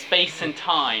dimensions of space and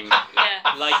time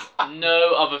Yeah. like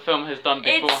no other film has done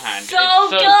beforehand. It's so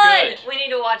good. We need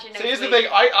to watch it next So here's the week.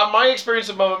 thing. My experience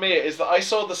of Mamma Mia is that I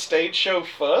saw the stage show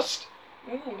first,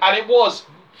 Ooh. and it was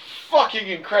fucking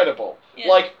incredible. Yeah.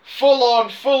 Like full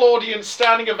audience,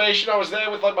 standing ovation. I was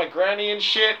there with like my granny and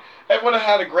shit. Everyone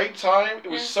had a great time. It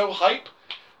was Yeah. so hype.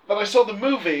 Then I saw the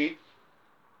movie.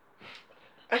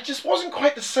 It just wasn't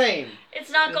quite the same. It's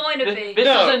not going to be. This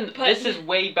No, isn't. but- This is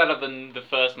way better than the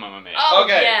first Mamma Mia. Oh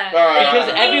Okay, yeah. alright,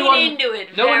 Because They everyone- lean into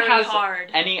it no one very has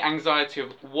hard. any anxiety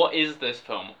of what is this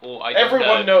film or I don't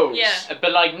Everyone know. knows. Yeah.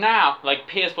 But like now, like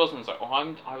Pierce Brosnan's like,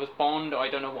 oh, I was Bond. I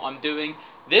don't know what I'm doing.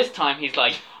 This time he's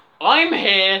like, I'm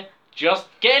here, just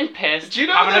getting pissed, Do you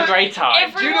know having that a great time.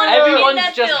 Everyone in Everyone's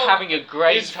that just film- having a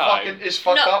great Is time.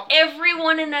 fucked No, up.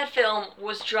 everyone in that film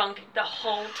was drunk the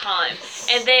whole time,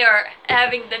 and they are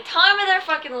having the time of their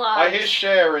fucking I lives. hear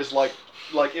Cher is like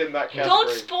in that category. Don't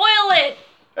spoil it.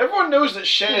 Everyone knows that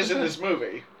Cher's in this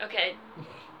movie. Okay.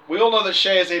 We all know that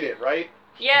Cher's in it, right?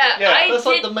 Yeah, Yeah, I That's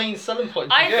like did. the main selling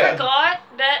point. I Yeah. forgot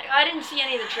that I didn't see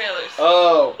any of the trailers.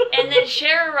 Oh. And then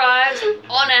Cher arrives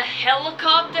on a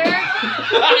helicopter, and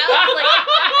I was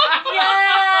like,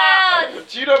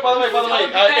 yes. Do you know, by the way,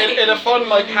 So in a fun,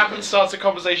 like, happenstance of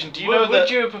conversation, do you know Would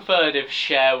that you have preferred if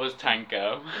Cher was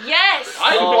Tango? Yes.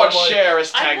 I would Oh watch my- Cher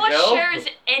as I watch Tango? Cher as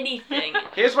anything.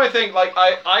 Here's my thing, like,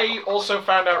 I also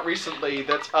found out recently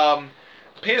that,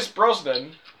 Pierce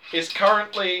Brosnan is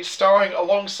currently starring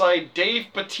alongside Dave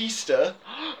Bautista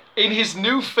in his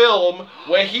new film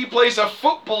where he plays a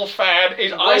football fan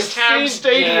in West Ham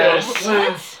Stadium. Yes.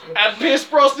 What? And Pierce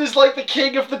Brosnan is like the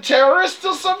king of the terrorists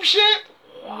or some shit?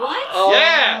 What? Oh.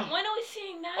 Yeah. When are we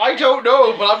seeing that? I don't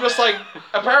know, but I'm just like,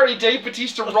 apparently Dave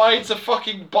Bautista rides a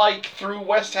fucking bike through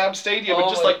West Ham Stadium and Oh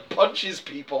just my- like punches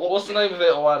people. What's the name of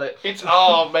it? I'll add it. It's,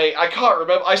 oh mate, I can't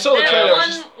remember. I saw the That trailer. one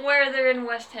It's just, where they're in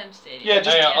West Ham Stadium. yeah,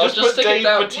 just, Hang on, I'll just just put stick it Dave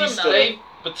down. Bautista. Dave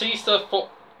Batista for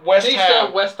West Batista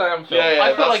Ham. West Ham film. Yeah, yeah,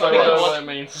 I feel like that's we what could it watch was. it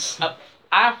means.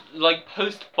 After, like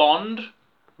post Bond,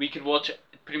 we could watch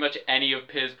pretty much any of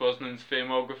Pierce Brosnan's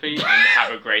filmography and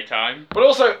have a great time. But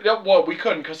also, well, we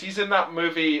couldn't because he's in that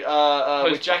movie with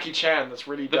Post- Jackie Chan that's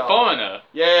really The dark. Foreigner,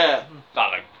 Yeah.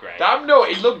 that looked great. Damn, no,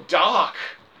 it looked dark.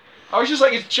 I was just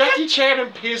like, it's Jackie Chan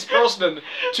and Pierce Brosnan,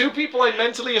 two people I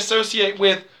mentally associate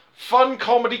with fun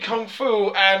comedy kung fu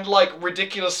and like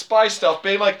ridiculous spy stuff,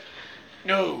 being like,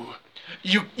 no,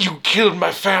 you killed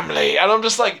my family, and I'm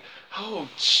just like, oh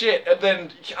shit, and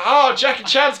then Jackie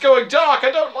Chan's going dark.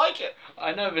 I don't like it.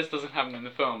 I know this doesn't happen in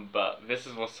the film, but this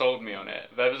is what sold me on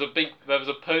it. There was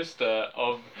a poster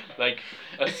of like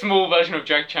a small version of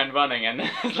Jack Chan running, and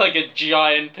there's like a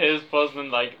giant Pierce Brosnan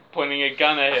like pointing a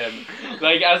gun at him,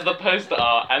 like as the poster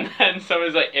art, and then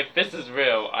someone's like, "If this is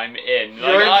real, I'm in."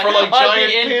 You're in for like I'd be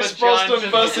giant in Pierce for giant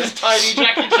Brosnan versus tiny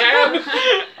Jackie Chan.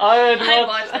 I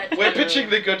watched that. We're pitching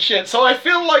the good shit, so I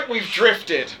feel like we've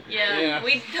drifted. Yeah. Yeah.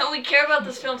 We care about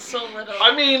this film so little.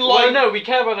 I mean, like, Well, no, we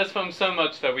care about this film so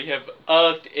much that we have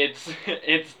irked its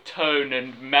tone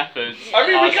and methods. I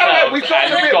mean, we've ourselves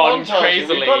gotten a and bit gone montagey.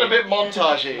 crazily. We've gotten a bit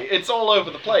montagey. It's all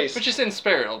over the place. Which is in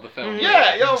spirit of the film.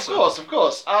 Yeah, yeah, of So- course, of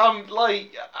course.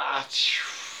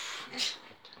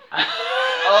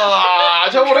 I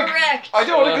don't want to. Correct. I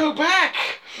don't want to go back.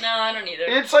 No, I don't either.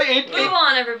 It's like Move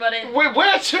on, everybody.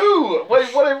 Where to?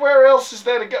 Where else is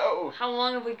there to go? How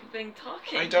long have we been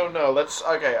talking? I don't know.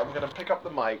 Okay. I'm gonna pick up the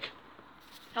mic.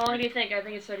 How long do you think? I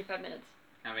think it's 35 minutes.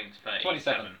 I think it's 37.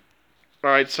 27. All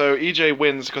right, so EJ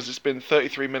wins because it's been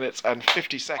 33 minutes and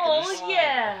 50 seconds. Oh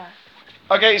yeah.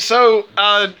 Okay, so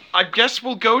I guess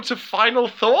we'll go to final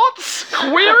thoughts.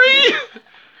 Query,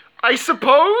 I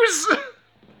suppose.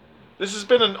 This has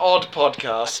been an odd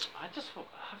podcast. I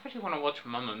really want to watch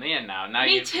Mamma Mia now. Now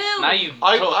Me you've, too. Now you've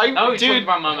I- now we've dude- talked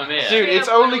about Mamma Mia. Dude, Yeah, it's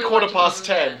I'm only literally quarter watching past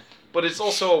Mamma 10, Mia. but it's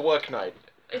also a work night.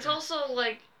 It's also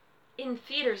like in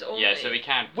theaters only. Yeah, so we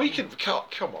can. We could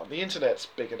come on. The internet's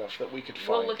big enough that we could find.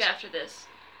 We'll look after this.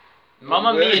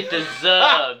 Mamma Mia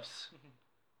deserves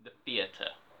the theater.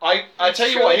 I It's tell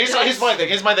you true, what. it Here's does. my thing.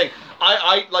 Here's my thing.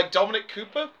 I like Dominic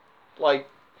Cooper. Like,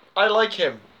 I like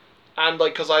him, and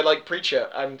like, cause I like Preacher,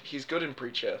 and he's good in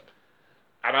Preacher.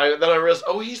 And then I realized,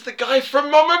 oh, he's the guy from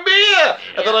Mamma Mia.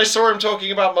 And then I saw him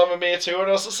talking about Mamma Mia too, and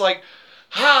I was just like,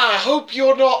 I hope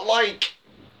you're not like,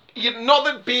 not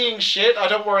that being shit. I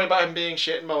don't worry about him being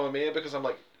shit in Mamma Mia because I'm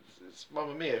like, it's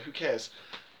Mamma Mia. Who cares?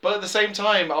 But at the same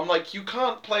time, I'm like, you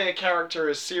can't play a character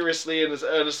as seriously and as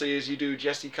earnestly as you do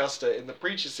Jesse Custer in the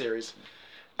Preacher series,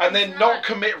 and then He's not not.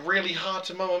 commit really hard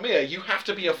to Mamma Mia. You have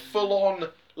to be a full-on,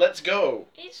 let's go.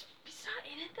 He's not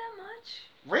in it that much.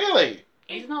 Really?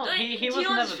 He's not. Like, He do you was know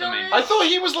what never this the film main. is? I thought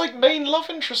he was like main love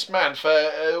interest man for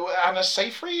Anna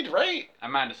Seyfried, right?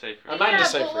 Amanda Seyfried. Amanda yeah,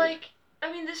 Seyfried. but like,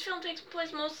 I mean, this film takes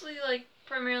place mostly like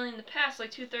primarily in the past.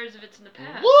 Like 2/3 of it's in the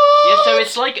past. What? Yeah, so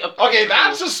it's like a. Okay, prequel.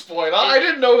 that's a spoiler. I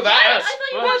didn't know Yeah, that. I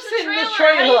thought you Well, watched it's the in the trailer. How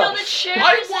do you trailer. know that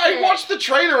Cher's in I it? watched the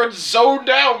trailer and zoned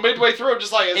out midway through. I'm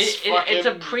just like, it's fucking. It's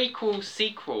a prequel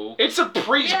sequel. It's a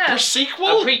Yeah.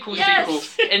 sequel. A prequel Yes.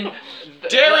 sequel. In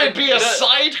Dare it be a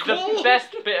side The quel?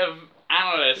 best bit of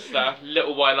analysis that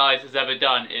Little White Lies has ever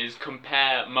done is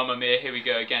compare Mamma Mia, Here We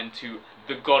Go Again to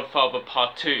The Godfather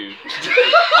Part 2. In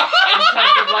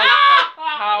terms of like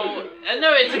how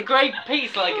no, it's a great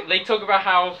piece. Like they talk about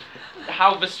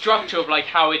how the structure of like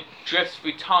how it drifts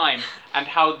through time and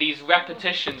how these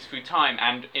repetitions through time,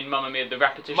 and in Mamma Mia the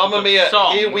repetitions Mamma of Mia,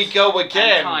 songs Here We Go and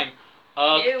Again. time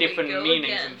of Here we different go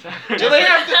meanings. again. And Do they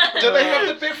have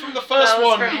the bit from the first that was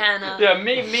one? for Hannah. Yeah,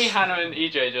 me, Hannah, and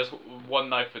EJ just one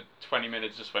night for 20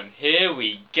 minutes just went, here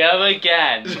we go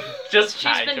again. Just She's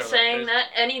chatting been to her saying like that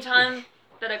anytime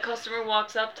that a customer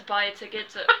walks up to buy a ticket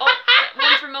to, oh,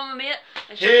 one for Mamma Mia.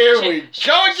 And Here we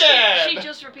go again. She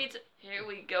just repeats it. Here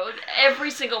we go again.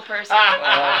 Every single person.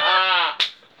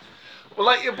 Well,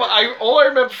 like, but all I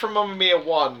remember from Mamma Mia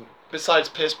 1, besides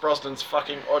Pierce Brosnan's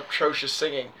fucking atrocious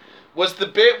singing, was the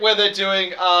bit where they're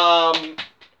doing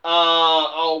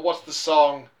what's the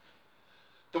song?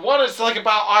 The one that's like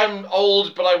about I'm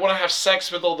old but I want to have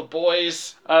sex with all the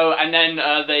boys. Oh, and then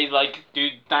they like do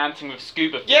dancing with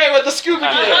scuba. feet. Yeah, with the scuba gear,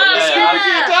 Yeah, the yeah, scuba yeah.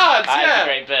 gear dance. That is a Yeah.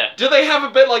 great bit. Do they have a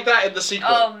bit like that in the sequel?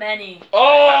 Oh, many.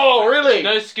 Oh, really?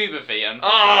 No scuba feet.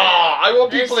 Ah, I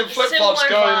want people in There's flip flops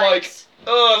similar going like, vibes.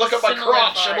 oh, look at my Similar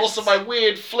crotch and vibes. also my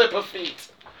weird flipper feet.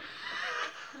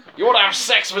 You want to have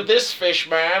sex with this fish,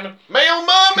 man? Male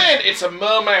merman! It's a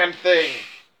merman thing.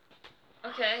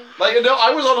 Okay. Like, you know,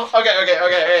 I was on...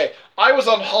 Okay. I was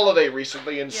on holiday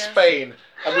recently in Yes. Spain,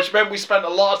 and which meant we spent a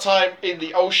lot of time in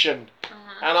the ocean.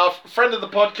 Uh-huh. And our friend of the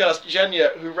podcast,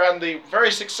 Jenya, who ran the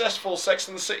very successful Sex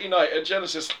and the City night at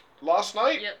Genesis last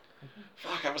night? Yep.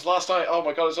 Fuck, that was last night. Oh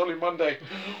my god, it's only Monday.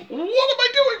 What am I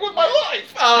doing with my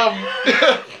life?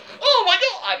 Oh my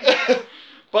god!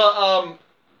 But,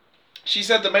 she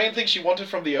said the main thing she wanted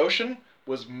from the ocean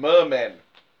was mermen.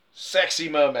 Sexy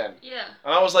mermen. Yeah.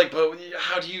 And I was like, but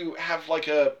how do you have like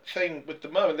a thing with the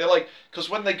mermen? They're like, because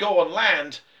when they go on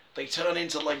land, they turn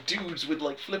into like dudes with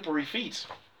like flippery feet.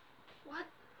 What?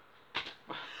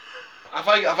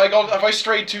 Have I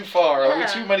strayed too far? Are we Yeah.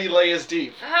 too many layers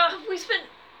deep? How have we spent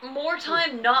more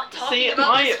time not talking See,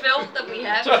 about my- this film than we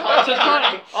have To talking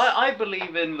about it? I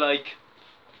believe in like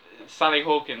Sally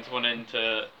Hawkins wanting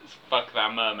to fuck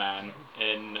that merman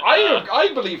in.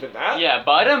 I believe in that. Yeah,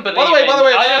 but I don't believe. By the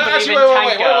way, I don't believe actually, in wait,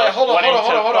 Tank Girl hold on, wanting hold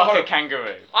on, to hold on. fuck a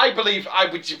kangaroo. I believe I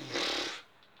would.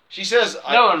 She says.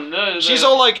 No. She's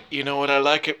all like, you know what I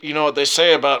like? You know what they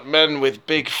say about men with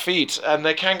big feet, and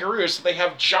they're kangaroos. They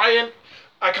have giant.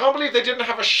 I can't believe they didn't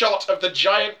have a shot of the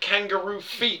giant kangaroo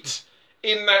feet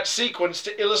in that sequence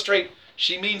to illustrate.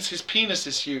 She means his penis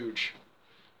is huge.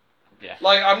 Yeah.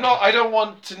 Like I don't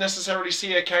want to necessarily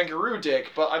see a kangaroo dick,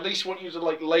 but at least want you to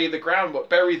like lay the groundwork,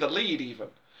 bury the lead even.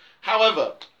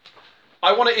 However,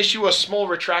 I want to issue a small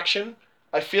retraction.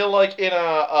 I feel like in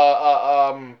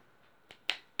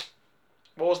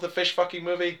what was the fish fucking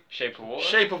movie? Shape of Water.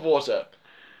 Shape of Water.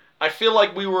 I feel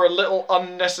like we were a little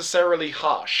unnecessarily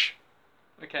harsh.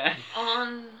 Okay.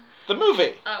 On. The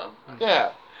movie. Oh.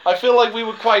 Yeah. I feel like we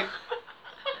were quite.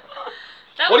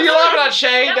 That What are you was- laughing at,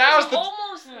 Shane? That That was was the-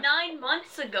 almost 9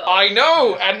 months ago. I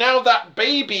know, and now that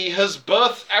baby has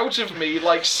birthed out of me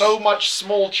like so much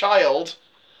small child,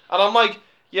 and I'm like,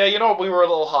 yeah, you know what? We were a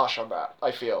little harsh on that.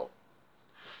 I feel.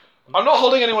 I'm not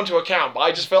holding anyone to account, but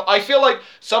I feel like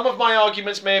some of my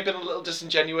arguments may have been a little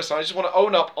disingenuous, and I just want to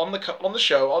own up on the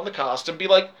show, on the cast, and be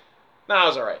like, nah, it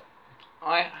was alright.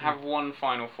 I have one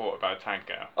final thought about Tank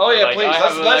Girl. Oh yeah, Like, please, I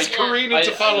have, let's like- careen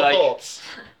into I- final like- thoughts.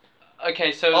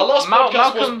 Okay, so Our last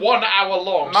podcast was Malcolm 1 hour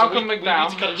long, Malcolm so we need McDowell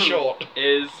to cut it short.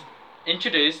 is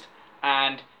introduced,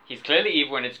 and he's clearly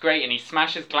evil, and it's great, and he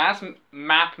smashes glass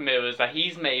map mirrors that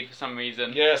he's made for some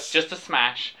reason, Yes, just to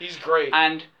smash. he's great.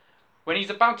 And when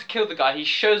he's about to kill the guy, he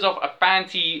shows off a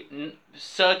fancy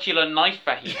circular knife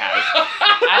that he has,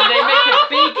 and they make a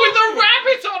big with a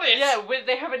rabbit on it. yeah.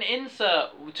 They have an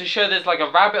insert to show there's like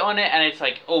a rabbit on it, and it's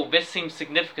like, oh, this seems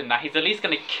significant that he's at least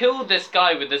gonna kill this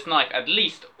guy with this knife, at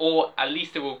least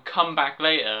it will come back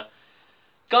later.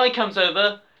 Guy comes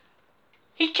over.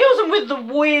 He kills him with the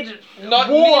weird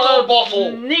Needle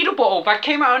bottle. that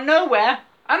came out of nowhere,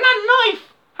 and that knife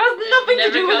has nothing to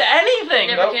never do with comes- anything.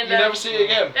 never Nope, came you back. never see it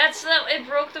again. It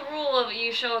broke the rule of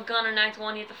you show a gun in Act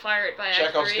 1, you have to fire it by Act 3.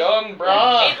 Chekhov's gun,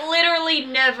 bruh. It literally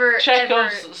never,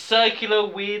 Chekhov's ever... circular,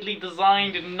 weirdly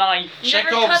designed knife. Never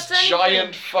Chekhov's cuts anything.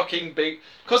 giant fucking big.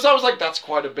 Because I was like, that's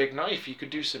quite a big knife. You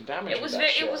could do some damage It was with that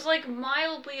it shit. was like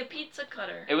mildly a pizza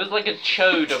cutter. It was like a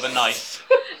chode of a knife.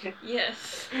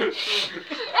 Yes.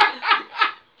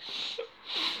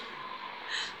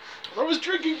 I was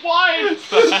drinking wine.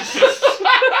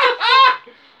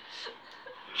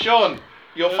 Sean,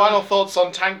 your final thoughts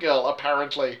on Tank Girl,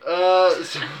 apparently.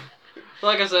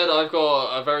 Like I said, I've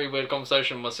got a very weird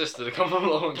conversation with my sister to come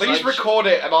along. Please record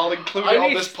it and I'll include it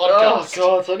on this podcast.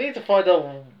 Oh god, I need to find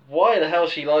out why the hell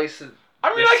she likes it. I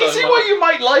mean, It's I can so see much. why you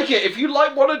might like it. If you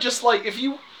want to just like,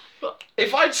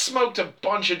 if I'd smoked a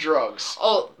bunch of drugs,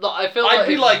 Oh, no, I feel I'd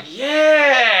be like,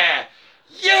 yeah.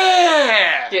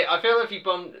 yeah, I feel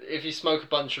if you smoke a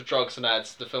bunch of drugs and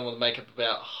ads, the film would make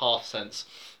about half sense.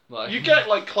 Like, You get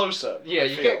like closer. yeah,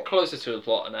 you feel. get closer to the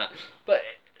plot and that. But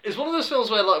it's one of those films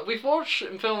where like we've watched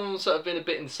films that have been a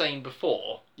bit insane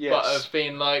before, Yes. but have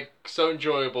been like so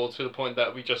enjoyable to the point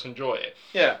that we just enjoy it.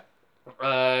 Yeah.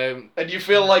 And you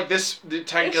feel like the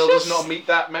Tank It's Girl does just- not meet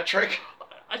that metric?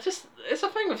 It's a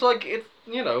thing of like, it's,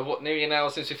 you know, what, nearly an hour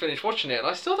since we finished watching it, and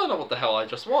I still don't know what the hell I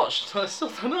just watched. I still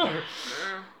don't know.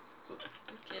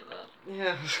 Give up.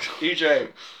 Yeah. EJ,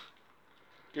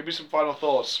 give me some final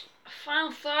thoughts.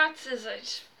 Final thoughts is I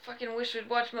just fucking wish we'd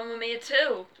watch Mamma Mia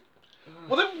 2.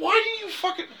 Well then why do you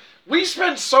fucking... We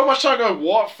spent so much time going,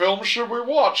 what film should we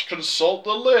watch? Consult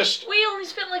the list. We only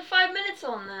spent like 5 minutes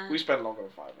on that. We spent longer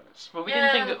than 5 minutes. Well, we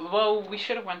Yeah. didn't think. Well, we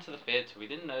should have went to the theatre. We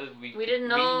didn't know. We didn't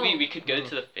know. We could go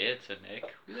to the theatre, Nick.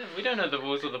 We don't know the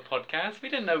rules of the podcast. We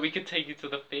didn't know we could take you to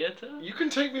the theatre. You can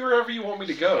take me wherever you want me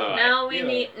to go. Alright. Now we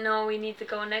Yeah. need to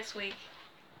go next week.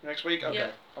 Next week? Okay.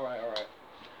 Yeah. Alright.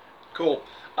 Cool.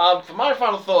 For my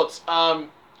final thoughts,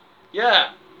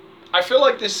 yeah. I feel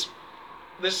like this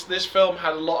film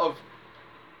had a lot of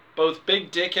both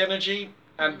big dick energy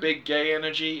and big gay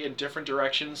energy in different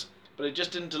directions, but it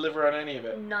just didn't deliver on any of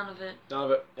it. None of it. None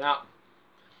of it. Yeah.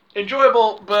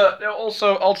 Enjoyable, but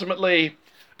also ultimately,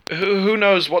 who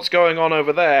knows what's going on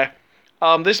over there.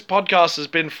 This podcast has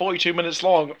been 42 minutes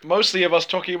long, mostly of us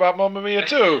talking about Mamma Mia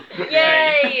 2.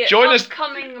 Yay! Join us-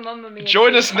 Upcoming Mamma Mia.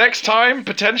 Join 2 us next podcast. time,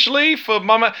 potentially, for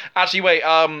Mamma... Actually, wait,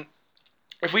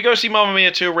 if we go see Mamma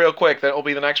Mia 2 real quick, then it'll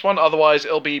be the next one. Otherwise,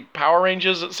 it'll be Power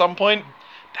Rangers at some point.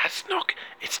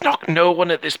 It's not no one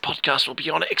at this podcast will be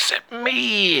on it except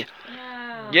me.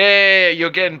 Yeah. Yeah, you're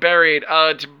getting buried.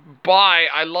 Bye.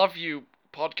 I love you,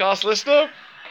 podcast listener.